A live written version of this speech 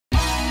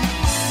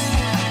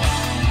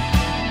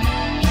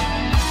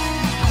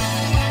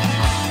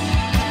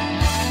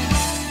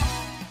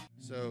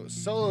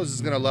Solos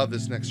is gonna love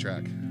this next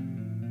track.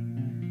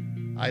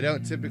 I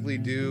don't typically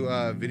do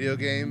video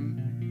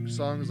game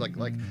songs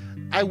like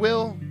I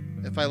will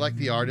if I like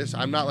the artist.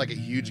 I'm not like a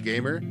huge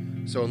gamer,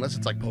 so unless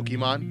it's like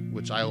Pokemon,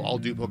 which I'll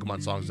do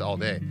Pokemon songs all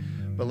day.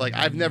 But like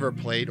I've never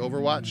played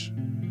Overwatch,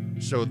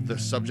 so the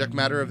subject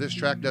matter of this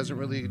track doesn't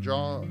really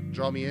draw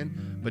me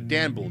in. But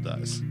Dan Bull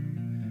does.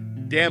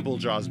 Dan Bull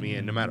draws me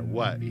in no matter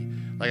what.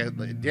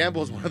 Dan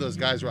Bull is one of those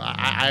guys where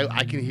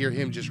I can hear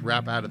him just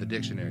rap out of the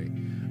dictionary.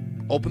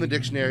 Open the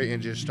dictionary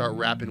and just start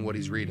rapping what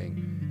he's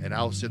reading, and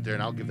I'll sit there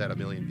and I'll give that 1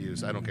 million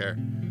views. I don't care.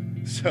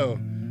 So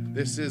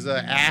this is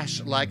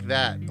Ashe Like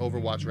That,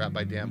 Overwatch rap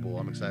by Dan Bull.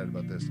 I'm excited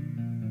about this.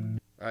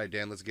 All right,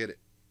 Dan, let's get it.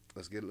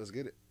 Let's get it. Let's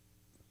get it.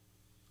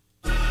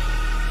 Hey,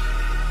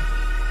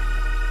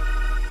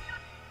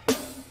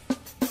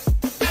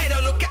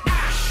 don't look at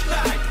Ashe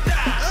like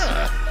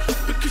that,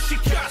 because she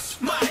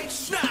just might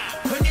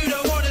snap, and you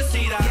don't want to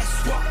see that.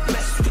 Guess what?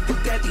 Mess with the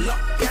deadlock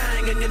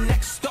gang, and your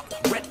next stop,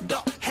 red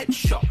dot,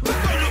 headshot.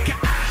 Don't look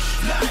at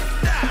Ashe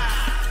like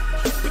that,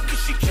 because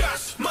she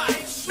just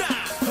might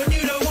snap, and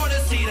you don't want to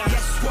see that.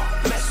 Guess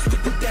what? Mess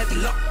with the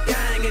deadlock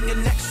gang, and your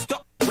next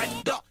stop,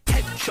 red dot,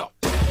 headshot.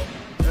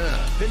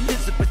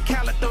 Elizabeth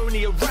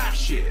Caledonia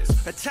rashes,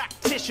 a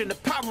tactician, a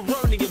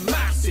Poweronian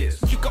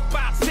masses. You got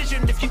bad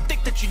vision if you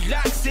think that you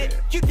lax it.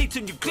 You need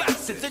some new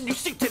glasses and you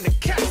sink in a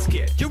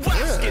casket. You're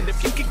asking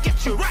if you can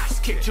get your ass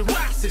kicked. Your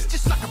ass is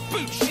just like a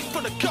boot, she's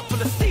put a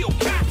couple of steel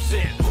caps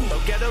in.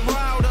 Don't get her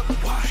riled up,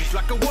 she's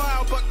like a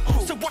wild buck.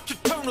 So watch your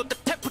tone or the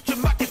temperature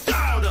might get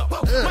dialed up.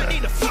 Might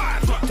need a fire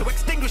truck to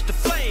extinguish the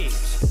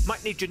flames.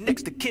 Might need your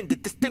next of kin to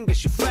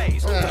distinguish your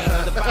face.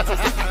 The battles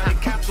of turning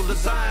capsule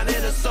design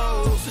in a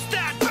soul. So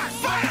stand back,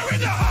 fire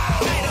in the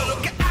hole. They don't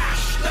look at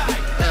Ashe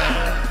like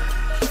that,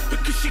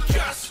 because she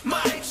just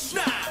might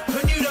snap,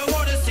 and you don't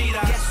want to see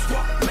that. Guess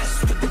what?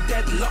 Mess with the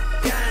deadlock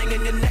gang,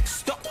 and your next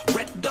stop,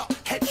 red dot,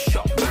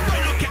 headshot. Don't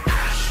look at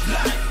Ashe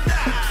like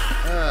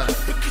that,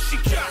 because she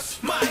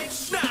just might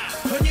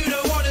snap, and you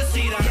don't want to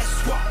see that.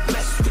 Guess what?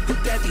 Mess with the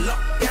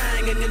deadlock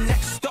gang, and your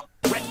next stop,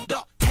 red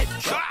dot,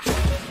 headshot.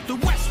 The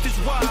West is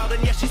wild,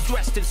 and yes, she's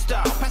dressed in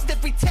style. Past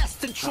every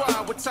test and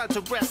trial, with time to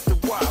rest a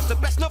while. So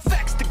best not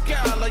vex the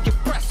girl, or you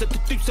press her to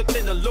do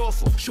something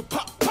unlawful. She'll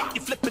pop, pop,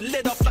 you flip the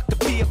lid off like the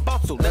beer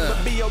bottle. Never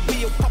be a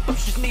real pop-up,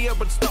 she's near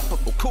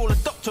unstoppable. Call a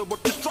doctor or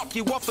just drop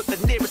you off at the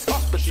nearest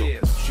hospital.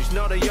 She's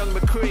not a young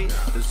McCree,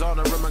 there's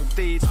honor among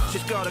thieves.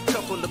 She's got a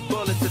couple of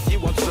bullets if you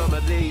want some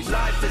of these.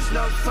 Life is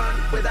no fun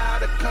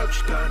without a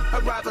coach gun. Her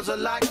rivals are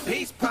like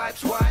peace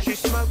pipes, why she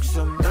smokes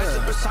them. Nice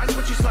and precise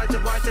when she slides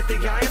it right at the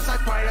iron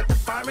sight. Fire at the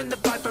fire in the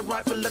pipe, a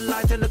rifle, a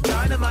light and a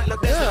dynamite.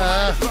 Look, there's no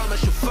hide from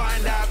us, you'll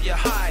find out your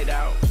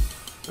hideout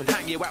and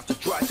hang you out to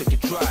dry till you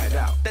dried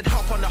out. Then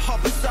hop on the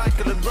hover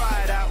cycle and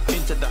ride out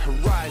into the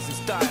horizon,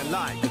 style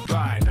line.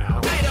 Goodbye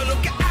now. They don't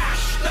look at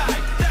Ashe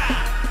like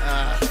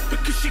that,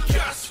 because she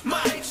just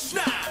might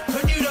snap,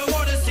 and you don't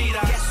want to see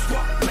that. Guess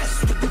what?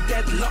 Mess with the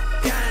deadlock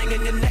gang,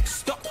 and your next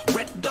stop,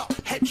 red dot,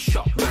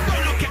 headshot.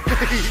 Don't look at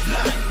Ashe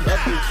like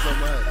that, so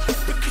much.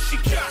 because she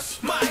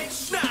just might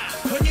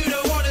snap, and you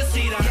don't want to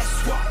see that.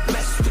 Guess what?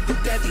 Mess with the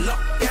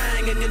deadlock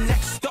gang, and your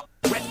next stop,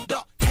 red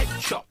dot,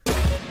 headshot.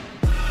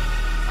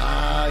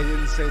 He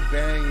didn't say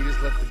bang, he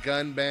just let the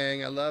gun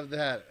bang. I love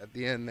that at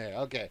the end there.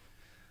 Okay.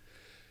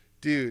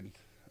 Dude.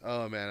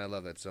 Oh, man, I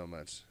love that so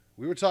much.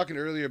 We were talking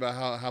earlier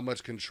about how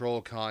much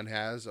control Khan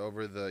has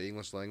over the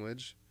English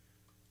language.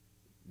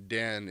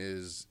 Dan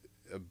is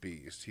a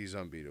beast. He's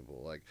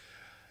unbeatable. Like,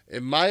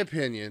 in my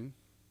opinion,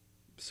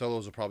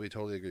 Solos will probably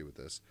totally agree with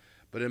this,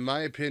 but in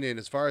my opinion,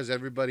 as far as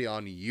everybody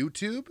on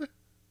YouTube,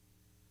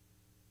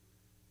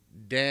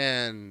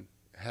 Dan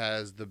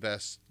has the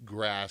best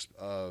grasp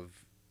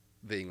of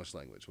the English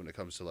language when it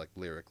comes to like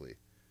lyrically.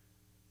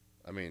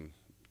 I mean,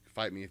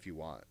 fight me if you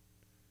want,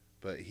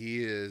 but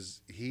he is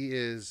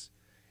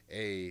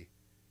a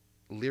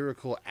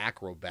lyrical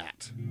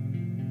acrobat,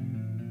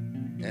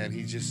 and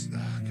he just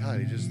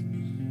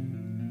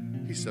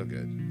he's so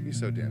good. He's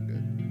so damn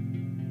good.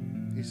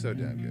 He's so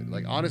damn good.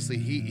 Like, honestly,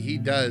 he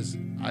does.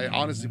 I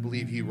honestly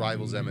believe he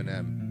rivals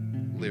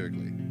Eminem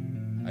lyrically.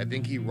 I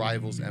think he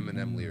rivals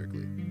Eminem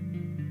lyrically.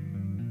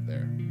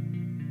 There.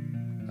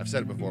 I've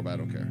said it before, but I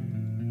don't care.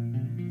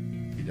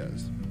 He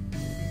does.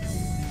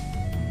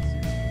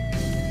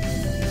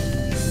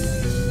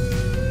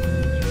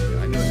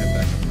 I knew I had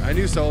back. I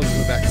knew Solos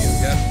was back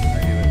again. Yeah.